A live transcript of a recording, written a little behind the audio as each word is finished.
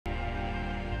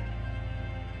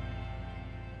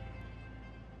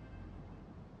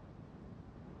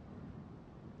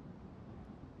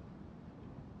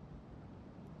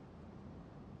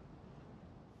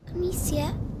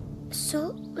Amicia,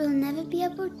 so we'll never be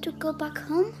able to go back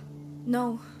home?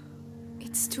 No.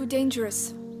 It's too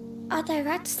dangerous. Are there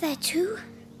rats there too?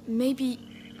 Maybe...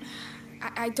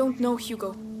 I don't know,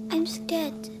 Hugo. I'm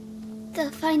scared.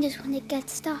 They'll find us when it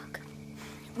gets dark.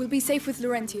 We'll be safe with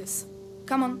Laurentius.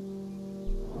 Come on.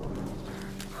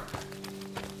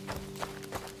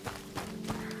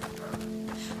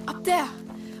 Up there!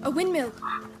 A windmill!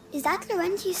 Is that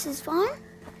Laurentius's farm?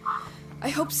 I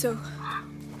hope so.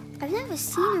 I've never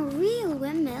seen a real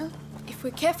windmill. If we're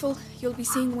careful, you'll be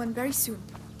seeing one very soon.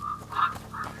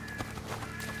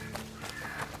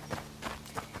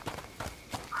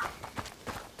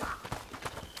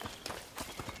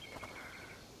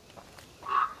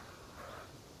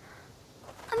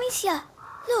 Amicia,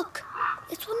 look!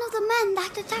 It's one of the men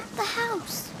that attacked the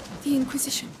house. The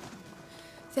Inquisition.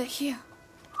 They're here.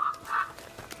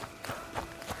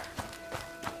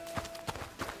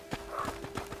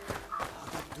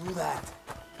 Do that.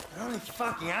 They're only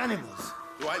fucking animals.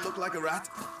 Do I look like a rat?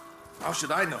 How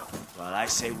should I know? Well, I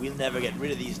say we'll never get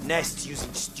rid of these nests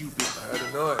using stupid... I heard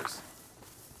a noise.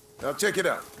 Now check it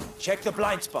out. Check the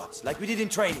blind spots, like we did in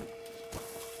training.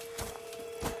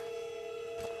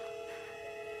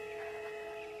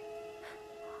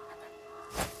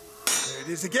 There it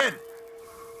is again.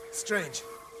 Strange.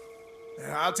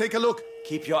 I'll take a look.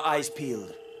 Keep your eyes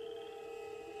peeled.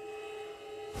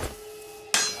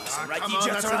 Right, come on,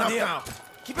 that's enough now.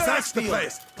 Keep your eyes Search the peeled.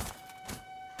 place.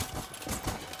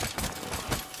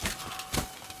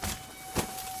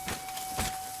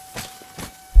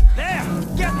 There!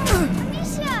 Get...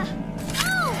 Amicia!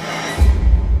 Oh!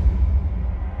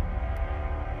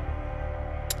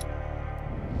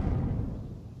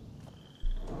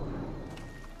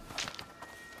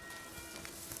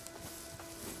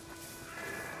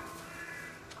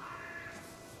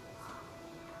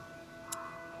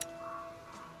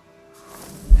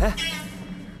 Huh?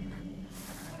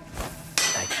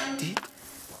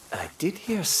 I did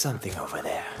hear something over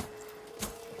there.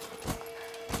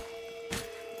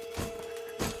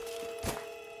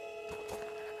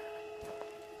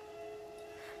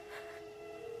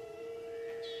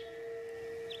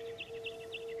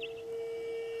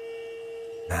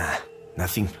 Nah,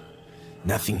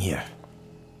 nothing here.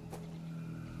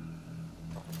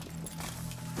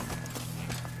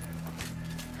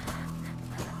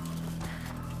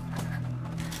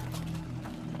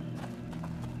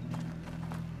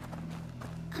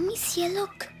 Amicia,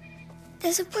 look.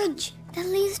 There's a bridge that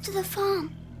leads to the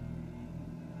farm.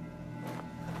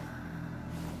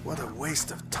 What a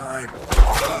waste of time.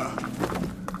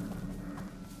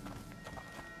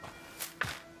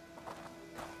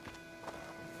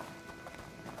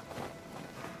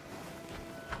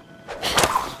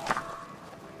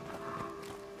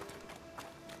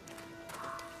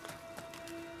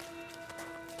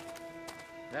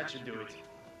 That should do it.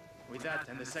 With that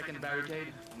and the second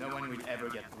barricade, no one will ever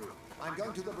get through. I'm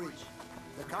going to the bridge.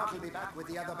 The cart will be back with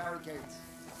the other barricades.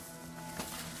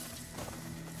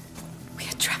 We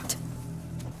are trapped.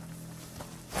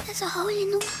 There's a hole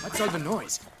in the... What's all the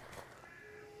noise?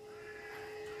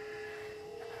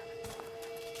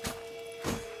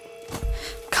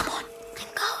 Come on. I'm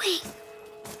going.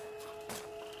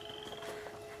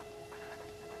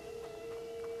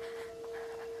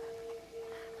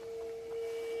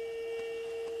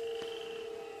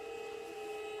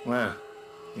 Well,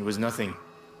 it was nothing.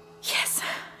 Yes.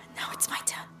 Now it's my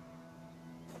turn.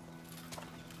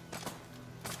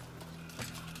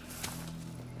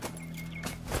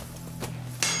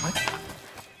 What?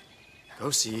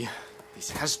 Go see. This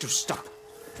has to stop.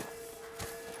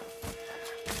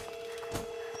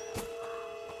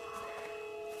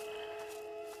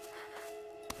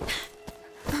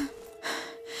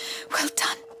 Well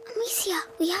done. Amicia,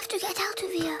 we have to get out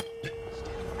of here.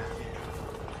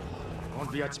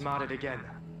 Won't be outsmarted again.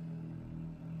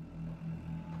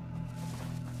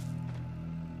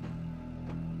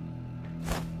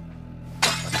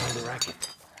 What's all the racket?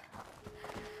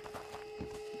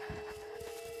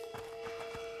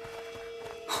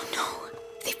 Oh no.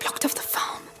 They blocked off the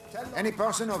farm. Any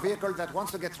person or vehicle that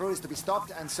wants to get through is to be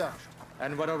stopped and searched.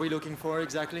 And what are we looking for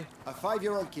exactly? A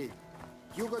 5-year-old kid.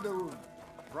 Hugo de Rune.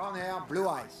 Brown hair, blue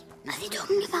eyes. Are they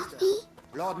talking about me?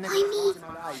 Lord I Nicholas mean- was in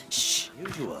our life. Shh.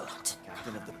 Usual.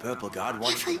 Captain of the Purple Guard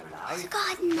wants you Careful. alive. The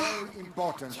garden there. Very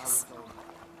important. Yes.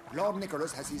 Lord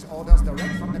Nicholas has his orders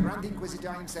direct from the Grand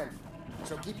Inquisitor himself.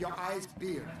 So keep your eyes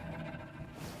peeled.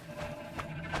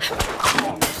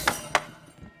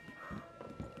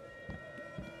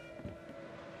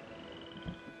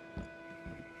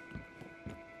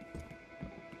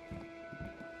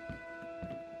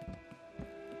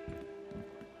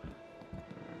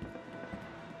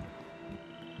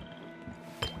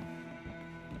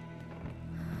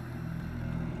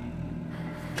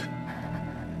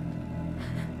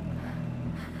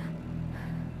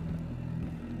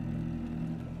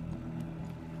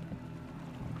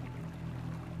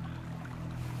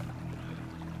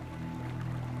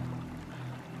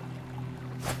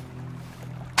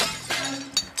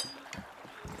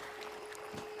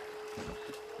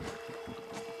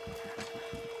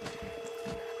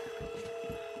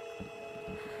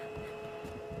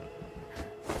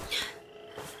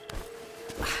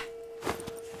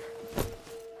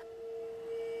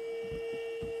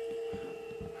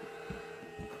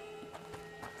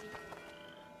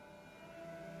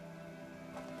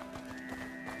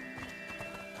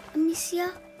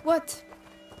 Marcia? What?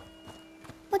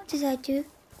 What did I do?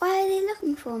 Why are they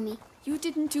looking for me? You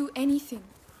didn't do anything.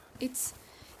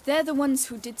 They're the ones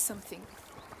who did something.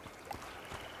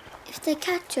 If they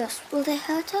catch us, will they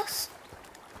hurt us?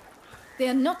 They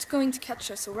are not going to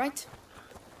catch us, all right?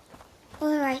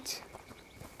 All right.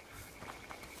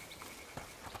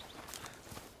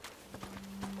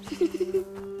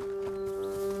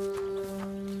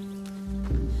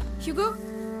 Hugo?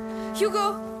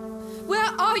 Hugo? Where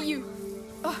are you?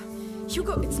 Oh,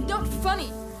 Hugo, it's not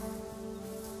funny.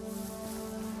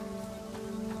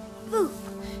 Boo!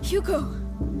 Hugo,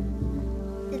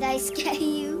 Did I scare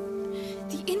you?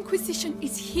 the Inquisition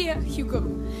is here, Hugo.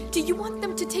 Do you want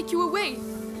them to take you away?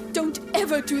 Don't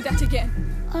ever do that again.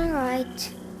 All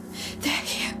right. They're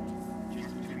here.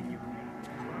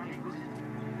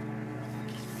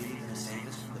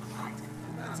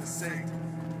 That's a saint.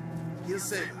 He'll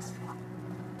save us.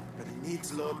 But he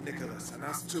needs Lord Nicholas, and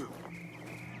us too.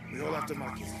 We all have to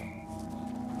mock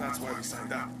him. That's why we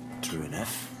signed up. True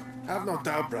enough. Have no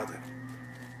doubt, brother.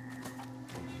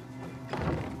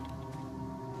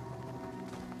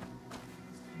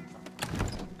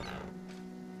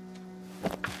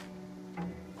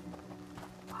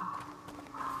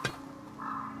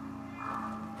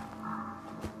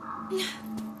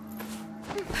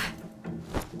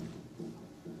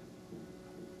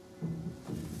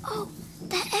 Oh,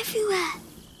 they're everywhere.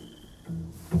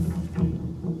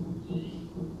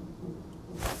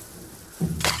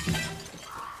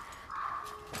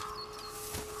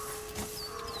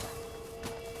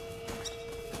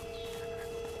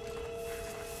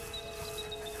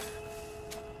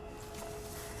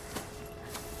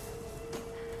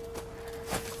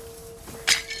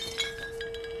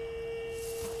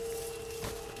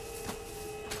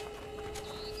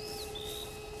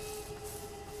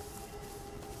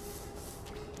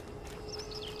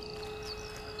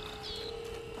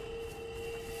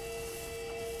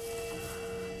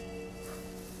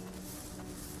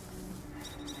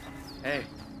 Hey,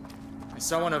 I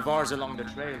saw one of ours along the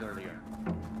trail earlier.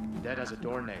 Dead as a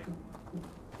doornail.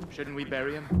 Shouldn't we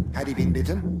bury him? Had he been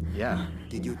bitten? Yeah.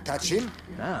 Did you touch him?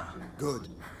 Ah. Good.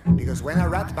 Because when a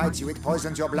rat bites you, it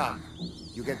poisons your blood.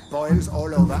 You get boils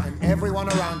all over, and everyone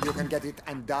around you can get it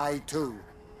and die too.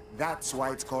 That's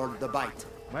why it's called the bite.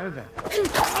 Well then.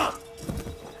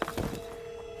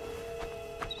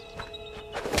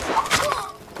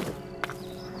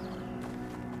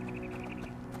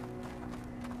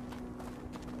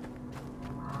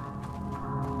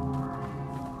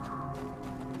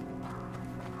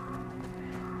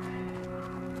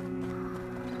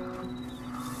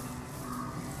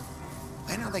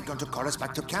 When are they going to call us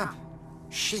back to camp?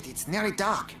 Shit, it's nearly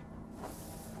dark.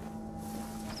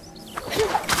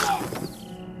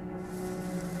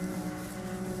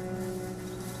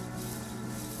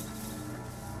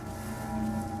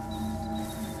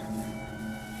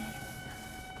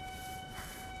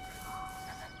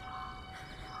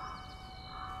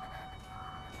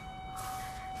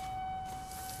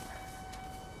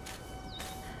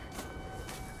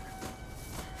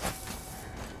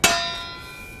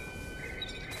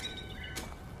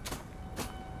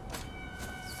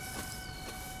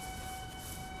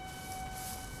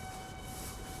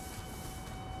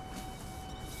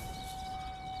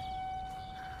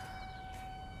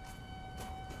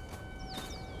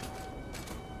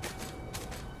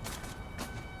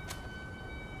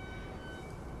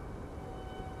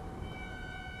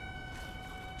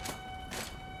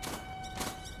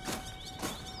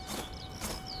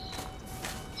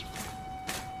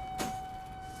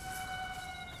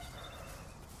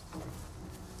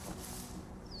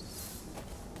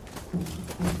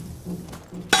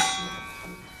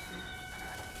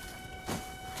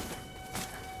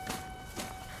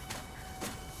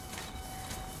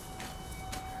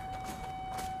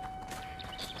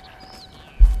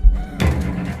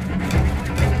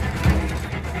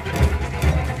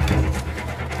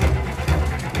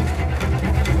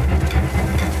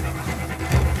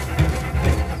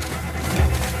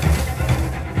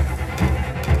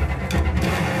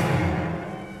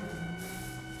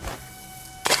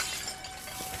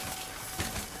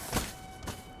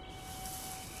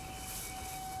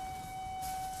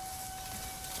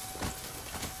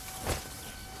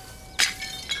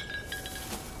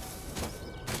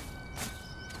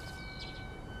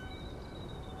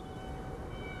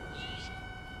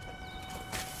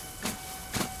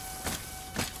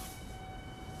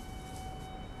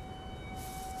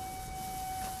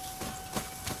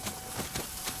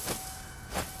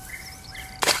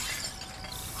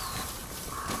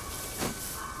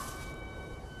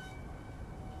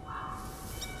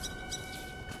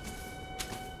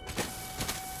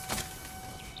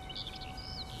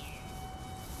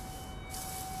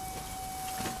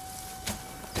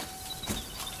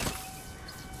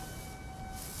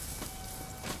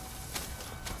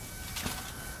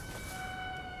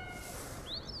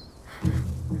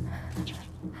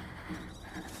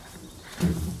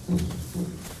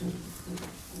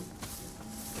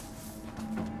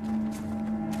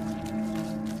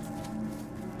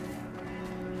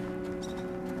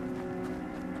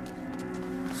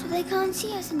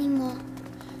 see us anymore.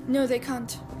 No, they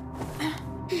can't.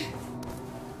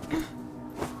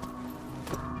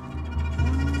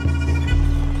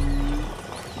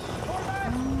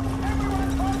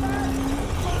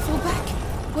 Fall back!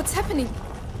 What's happening?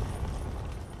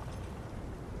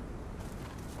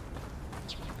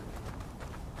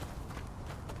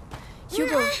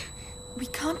 Hugo, we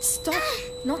can't stop.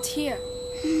 Not here.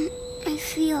 I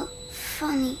feel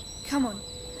funny. Come on.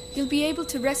 You'll be able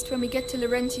to rest when we get to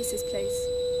Laurentius's place.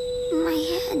 My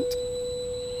head.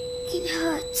 It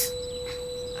hurts.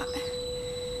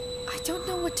 I don't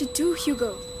know what to do,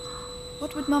 Hugo.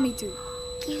 What would Mommy do?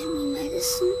 Give me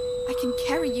medicine. I can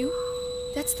carry you.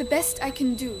 That's the best I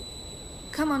can do.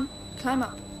 Come on, climb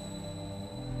up.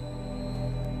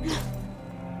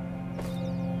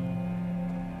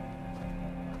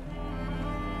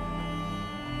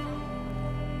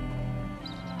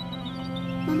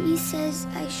 Mommy says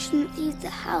I shouldn't leave the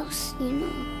house, you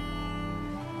know.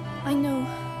 I know.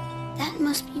 That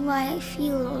must be why I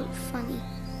feel all funny.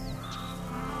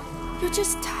 You're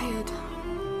just tired.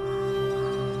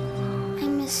 I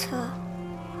miss her.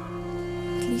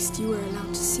 At least you were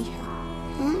allowed to see her.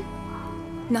 Huh?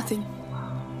 Nothing.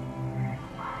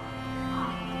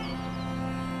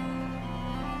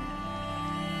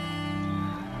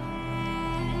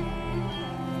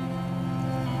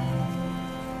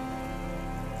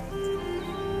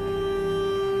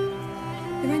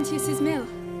 Laurentius's mill.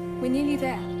 We're nearly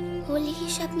there. Will he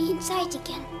shut me inside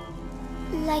again?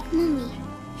 Like Mommy.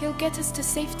 He'll get us to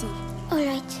safety.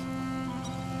 Alright.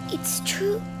 It's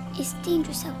true, it's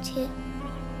dangerous out here.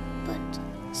 But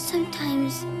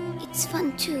sometimes it's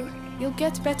fun too. You'll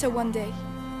get better one day.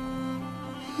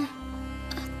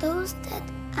 Are those dead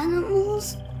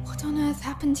animals? What on earth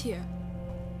happened here?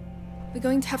 We're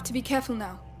going to have to be careful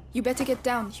now. You better get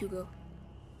down, Hugo.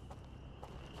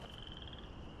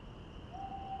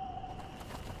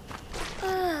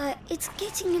 It's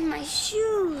getting in my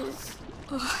shoes.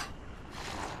 Oh,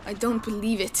 I don't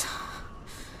believe it.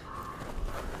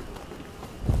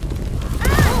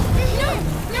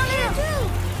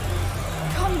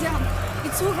 Calm down.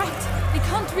 It's all right. They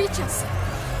can't reach us.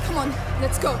 Come on,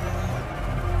 let's go.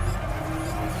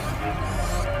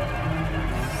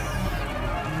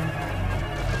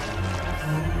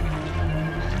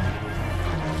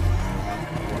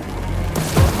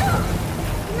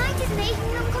 The night is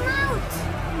making them come out.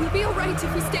 We'll be all right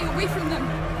if we stay away from them.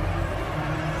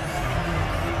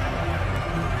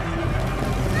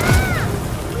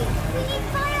 We need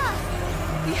fire.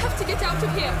 We have to get out of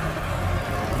here.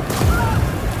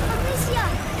 Amicia,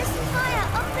 there's some fire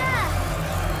up there.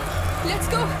 Let's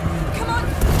go. Come on.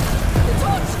 The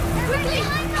torch. Quickly.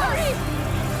 behind us. Hurry.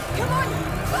 Come on.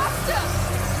 Faster.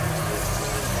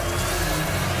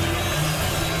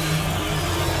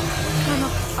 Climb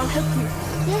up. I'll help you.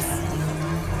 Yes.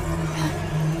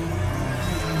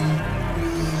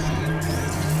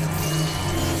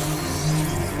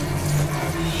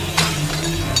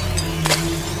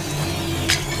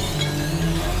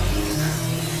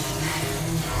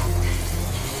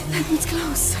 That one's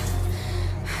close.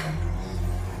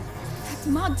 That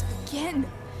mud again.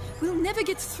 We'll never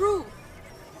get through.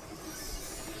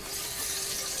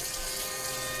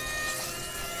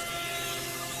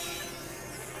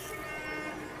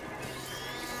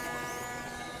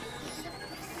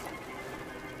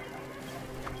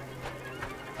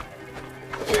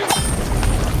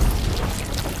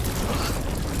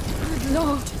 Good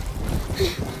Lord.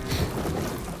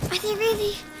 Are they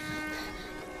really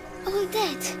all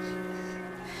dead?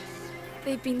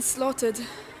 They've been slaughtered.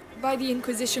 By the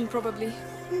Inquisition, probably.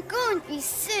 I'm going to be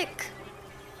sick.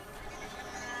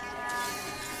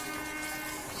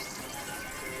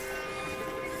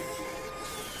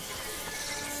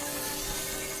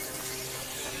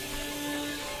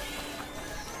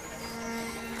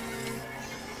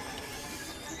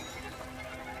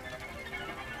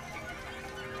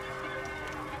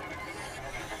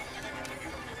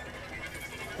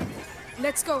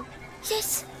 Let's go.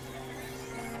 Yes.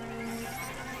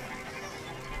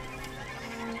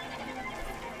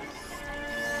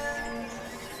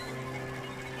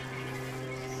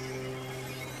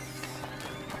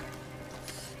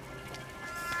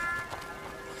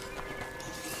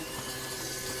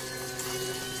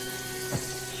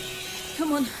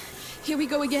 Come on. Here we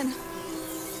go again.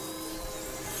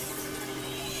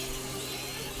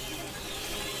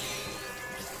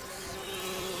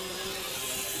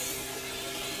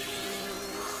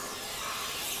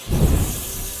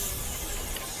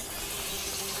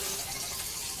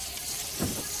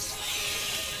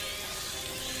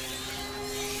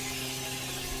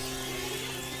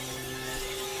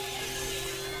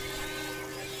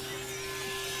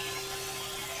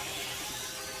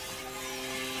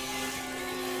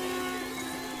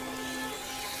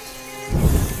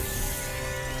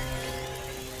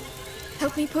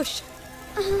 Help me push.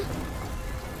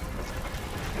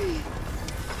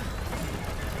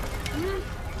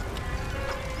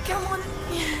 Come on.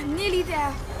 Nearly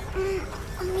there.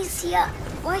 Amicia,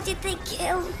 why did they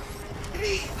kill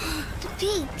the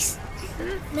pigs?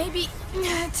 Maybe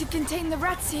to contain the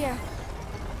rats here.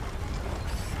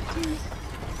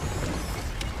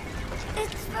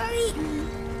 It's very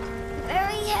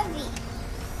heavy.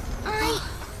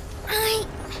 I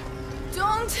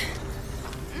Don't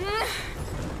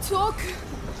talk.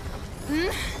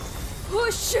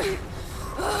 Push.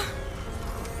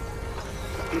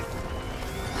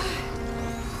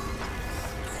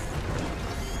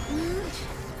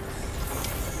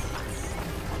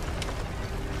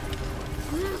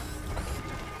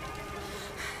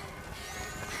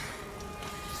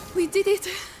 We did it.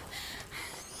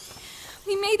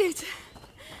 We made it.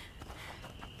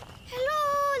 Hello,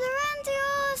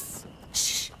 Laurentius.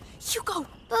 Shh, Hugo.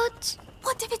 But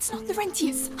What if it's not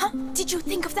Laurentius? Huh? Did you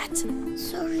think of that?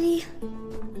 sorry.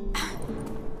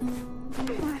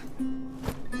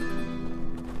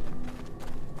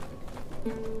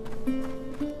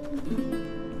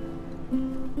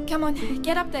 Come on,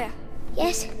 get up there.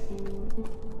 Yes.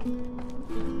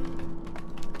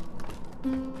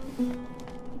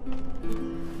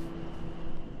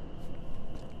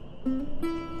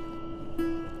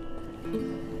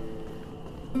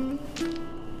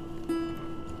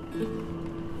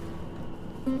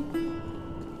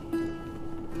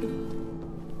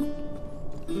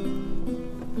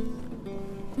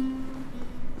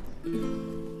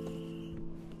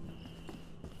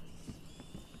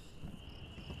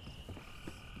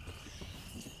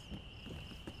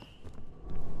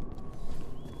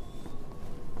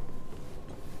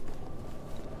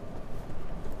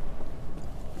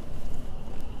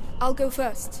 I'll go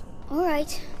first. All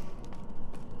right.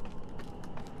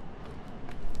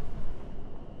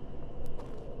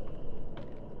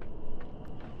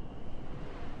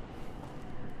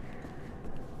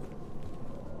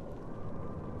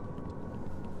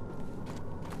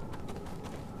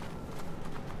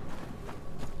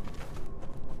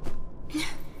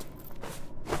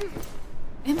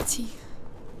 Empty.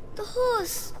 The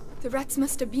horse. The rats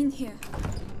must have been here.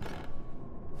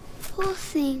 Poor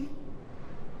thing.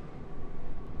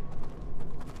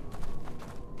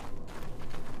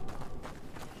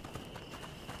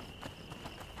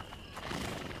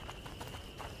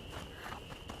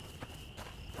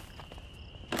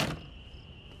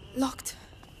 Locked.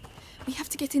 We have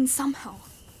to get in somehow.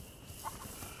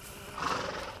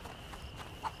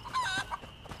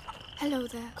 Hello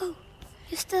there. Oh,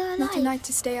 you're still alive. Not a night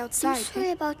to stay outside, I'm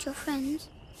sorry about your friends.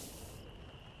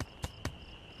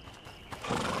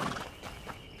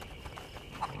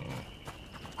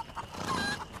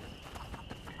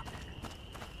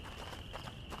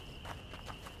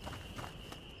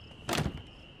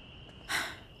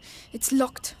 It's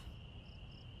locked.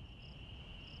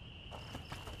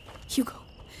 Hugo,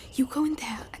 you go in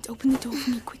there and open the door for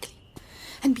me quickly.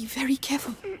 And be very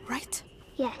careful, right?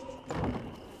 Yes.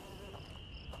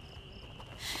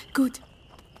 Good.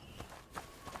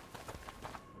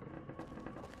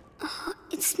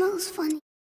 It smells funny.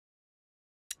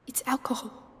 It's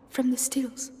alcohol from the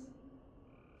stills.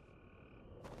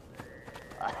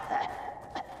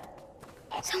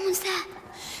 Someone's there.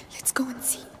 Let's go and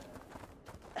see.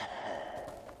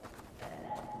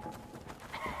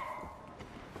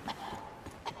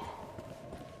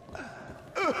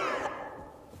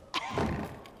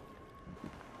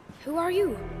 Who are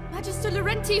you? Magister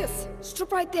Laurentius!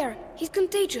 Stop right there. He's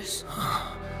contagious.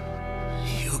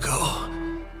 Hugo.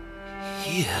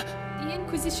 Here. The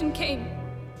Inquisition came.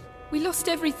 We lost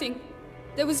everything.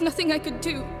 There was nothing I could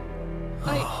do.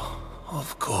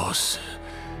 Of course.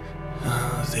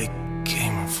 They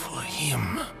came for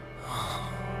him.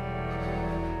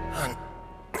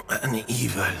 An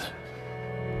evil.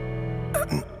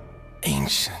 An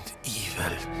ancient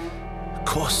evil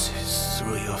courses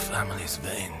through your family's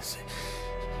veins.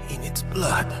 In its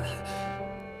blood.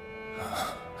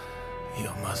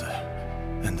 Your mother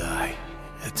and I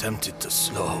attempted to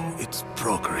slow its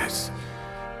progress.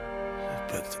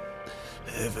 But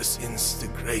ever since the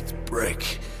Great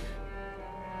Break,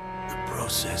 the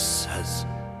process has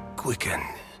quickened.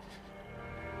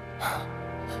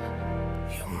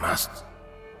 You must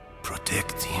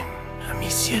protect him,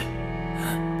 Amicia.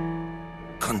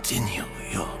 Continue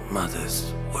your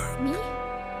mother's work. Me?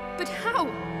 But how?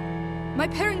 My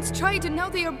parents tried and now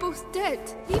they are both dead.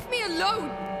 Leave me alone!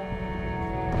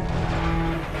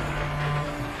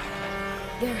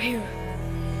 They're here.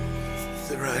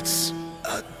 The rats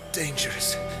are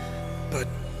dangerous, but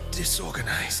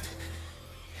disorganized.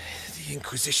 The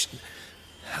Inquisition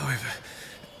However,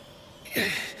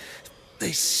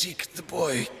 they seek the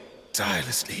boy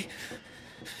tirelessly.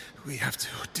 We have to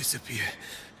disappear.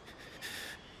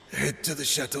 Head to the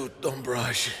Chateau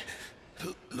d'Ombrage.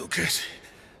 Lucas,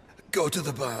 go to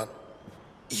the barn.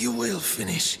 You will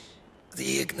finish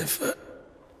the Ignifier.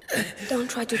 Don't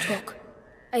try to talk.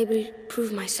 I will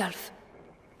prove myself.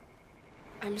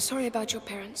 I'm sorry about your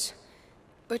parents,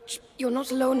 but you're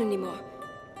not alone anymore.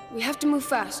 We have to move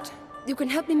fast. You can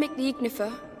help me make the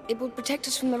Ignifier. It will protect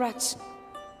us from the rats.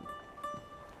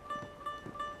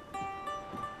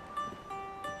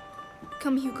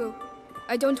 Come, Hugo.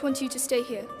 I don't want you to stay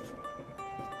here.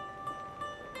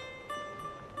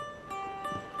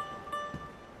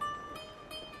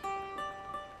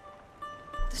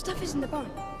 The stuff is in the barn.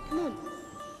 Come on.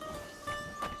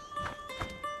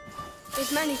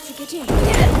 They've managed to get in. No,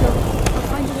 I'll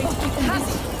find a way to keep them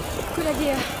busy. Good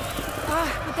idea.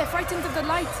 But they're frightened of the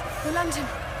light. The lantern.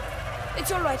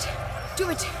 It's all right. Do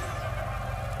it.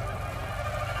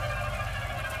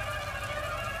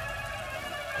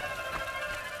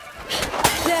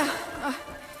 There.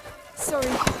 Sorry.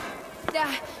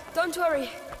 There. Don't worry.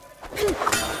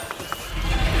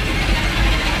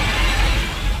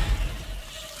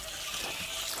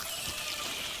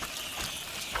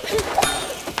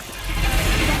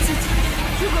 That's it.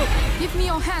 Hugo, give me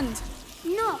your hand.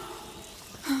 No.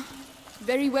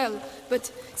 Very well,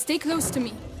 but stay close to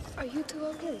me. Are you two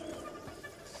okay?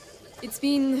 It's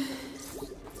been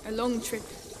a long trip.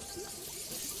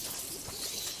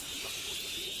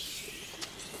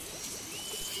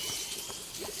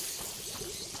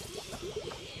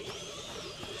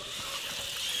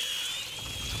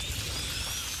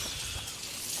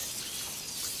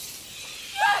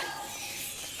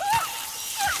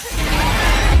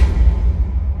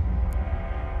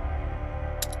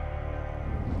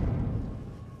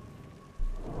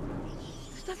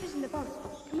 Stuff is in the barn.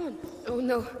 Come on. Oh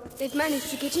no, they've managed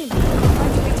to get in. Find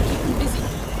a way to keep them busy.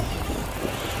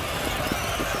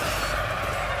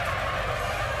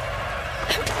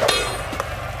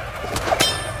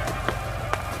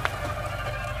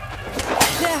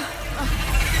 There.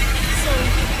 Sorry.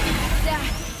 There.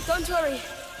 Don't worry.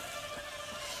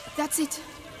 That's it.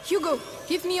 Hugo,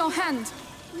 give me your hand.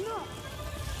 No.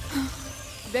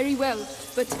 Very well,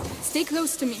 but stay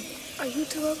close to me. Are you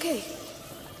two okay?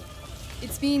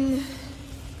 It's been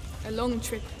a long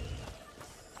trip.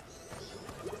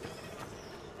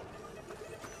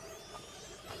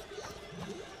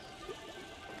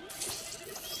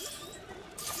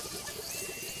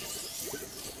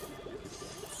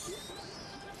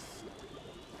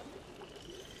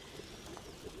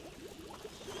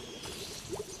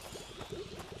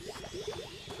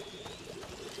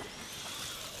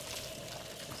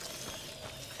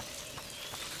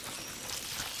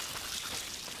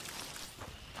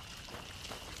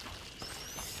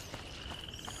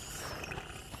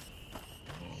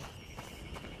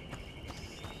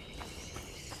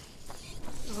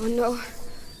 Oh no,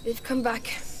 they've come back.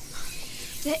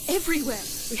 They're everywhere.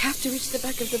 We have to reach the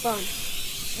back of the barn.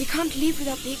 We can't leave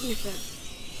without the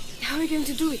Ignifier. How are we going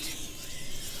to do it?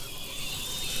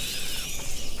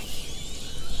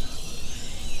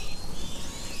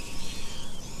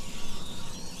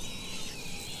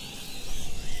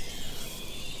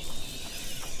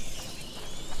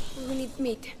 We need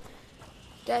meat.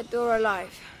 Dead or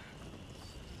alive.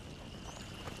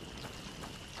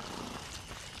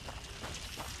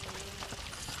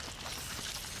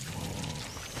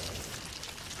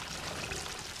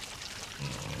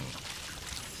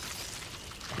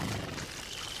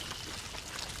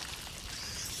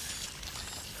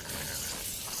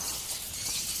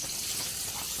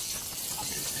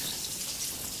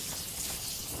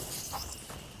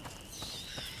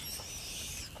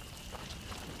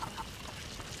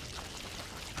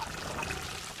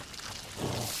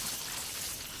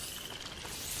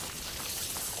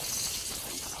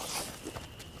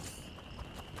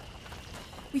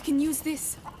 We can use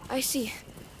this. I see.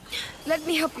 Let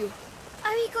me help you.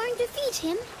 Are we going to feed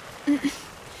him?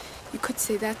 You could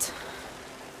say that.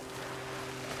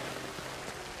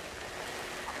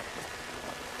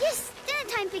 Yes, dinner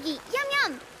time, Piggy. Yum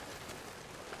yum.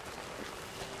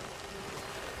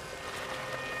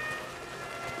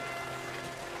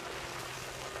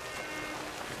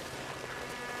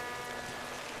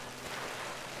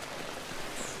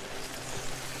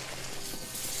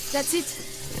 That's it.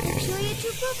 Make sure you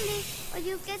chew properly, or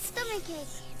you'll get stomachache.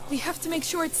 We have to make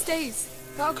sure it stays.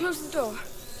 I'll close the door.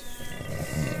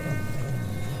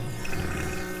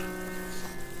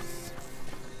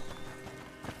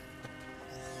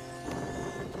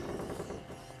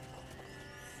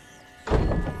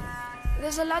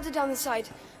 There's a ladder down the side.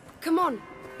 Come on.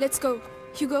 Let's go.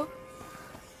 Hugo?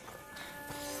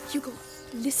 Hugo,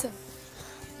 listen.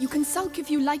 You can sulk if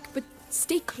you like, but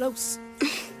stay close.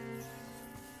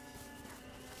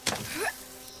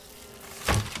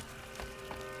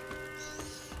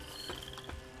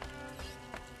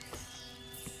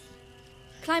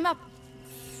 Climb up.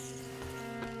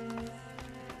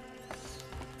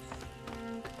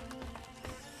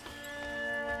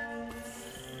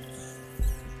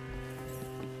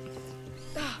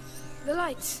 The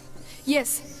lights.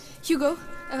 Yes. Hugo,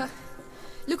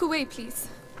 look away, please.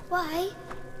 Why?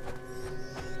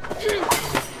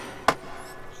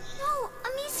 No,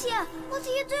 Amicia, what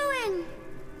are you doing?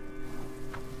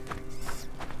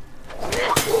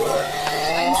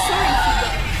 I'm sorry, Hugo.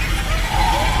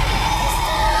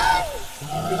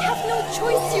 We have no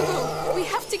choice, Hugo. We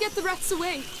have to get the rats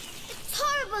away. It's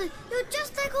horrible. You're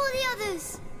just like all the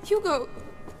others. Hugo,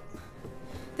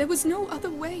 there was no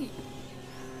other way.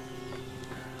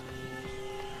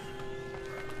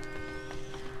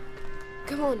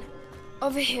 Come on,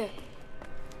 over here.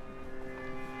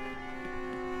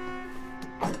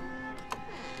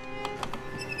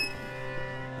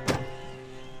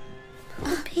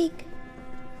 A pig.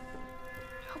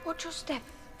 Watch your step.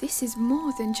 This is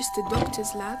more than just a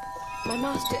doctor's lab. My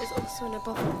master is also an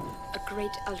abominable, a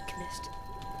great alchemist.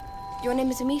 Your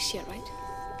name is Amicia, right?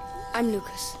 I'm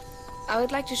Lucas. I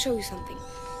would like to show you something,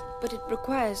 but it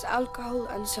requires alcohol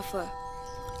and sulfur.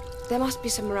 There must be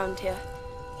some around here.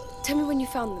 Tell me when you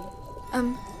found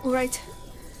them. All right.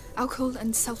 Alcohol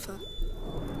and sulfur.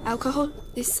 Alcohol?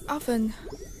 This oven.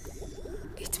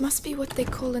 It must be what they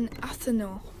call an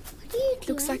athanol. What are you doing?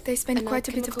 Looks like they spend An quite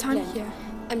a bit of time alchemical blend.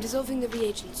 here. I'm dissolving the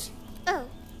reagents. Oh,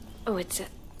 Oh, it's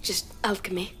just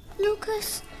alchemy.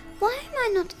 Lucas, why am I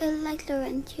not ill like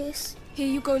Laurentius? Here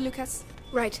you go, Lucas.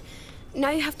 Right. Now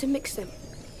you have to mix them.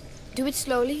 Do it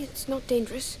slowly, it's not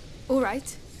dangerous. All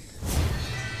right.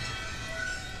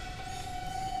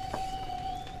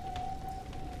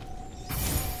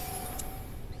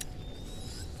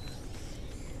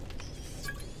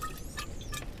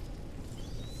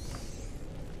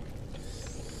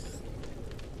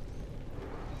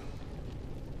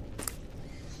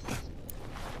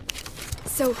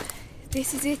 So,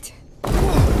 this is it.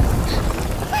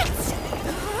 Rats!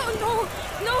 Oh, no!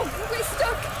 No! We're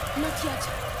stuck! Not yet.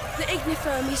 The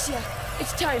Ignifier, Amicia.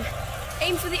 It's time.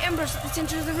 Aim for the embers at the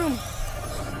center of the room.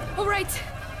 All right.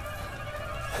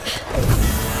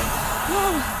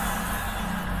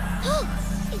 Oh,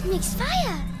 it makes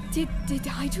fire! Did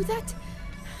I do that?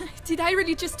 Did I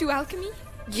really just do alchemy?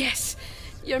 Yes!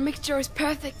 Your mixture is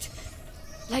perfect.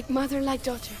 Like mother, like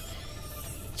daughter.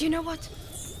 Do you know what?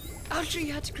 I'll show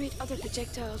you how to create other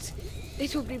projectiles.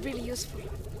 It will be really useful.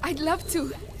 I'd love to.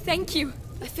 Thank you.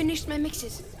 I finished my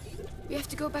mixes. We have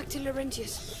to go back to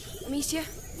Laurentius. Amicia,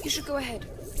 you should go ahead.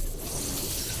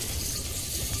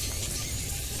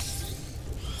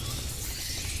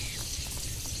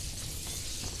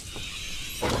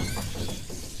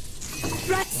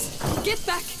 Rats, get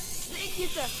back. The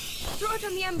Ignifier! Throw it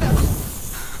on the ember!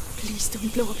 Please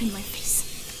don't blow up in my face.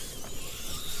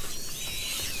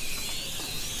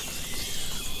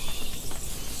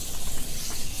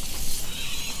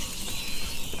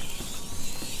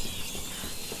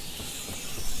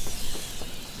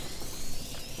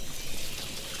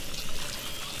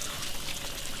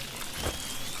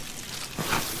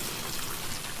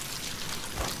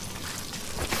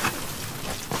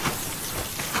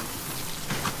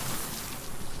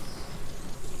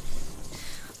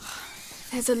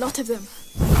 There's a lot of them.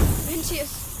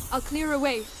 Laurentius! I'll clear a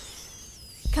way.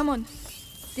 Come on.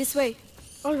 This way.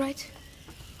 All right.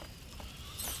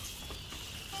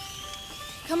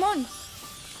 Come on.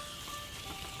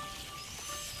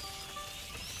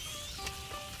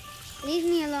 Leave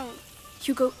me alone.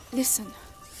 Hugo, listen.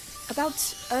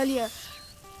 About earlier,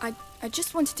 I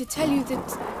just wanted to tell you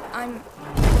that I'm...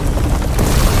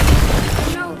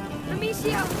 No!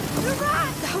 Amicia! The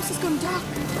rat! The house has gone dark.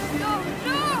 No!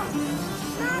 No!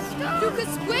 Stop!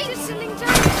 Lucas, wait! It's settling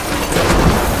down!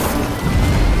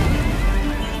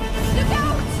 Look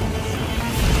out!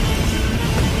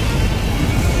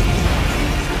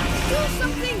 Do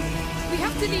something! We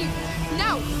have to leave.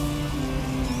 Now!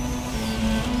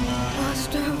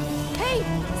 Master! Hey!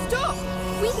 Stop!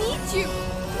 We need you!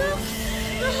 Look!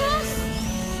 The horse!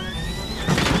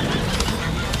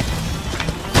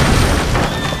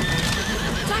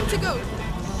 Time to go!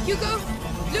 Hugo!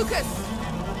 Lucas!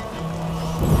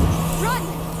 Run!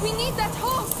 We need that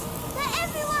horse! They're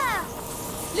everywhere!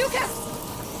 Lucas!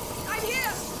 I'm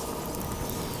here!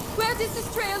 Where does this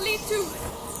trail lead to?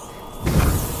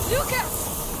 Lucas!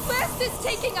 Where's this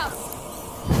taking us?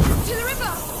 To the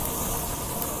river!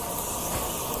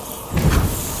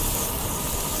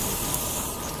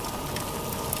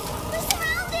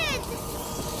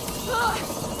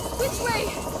 Which way?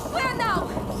 Where now?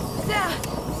 There!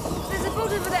 There's a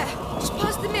boat over there, just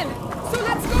past the mill.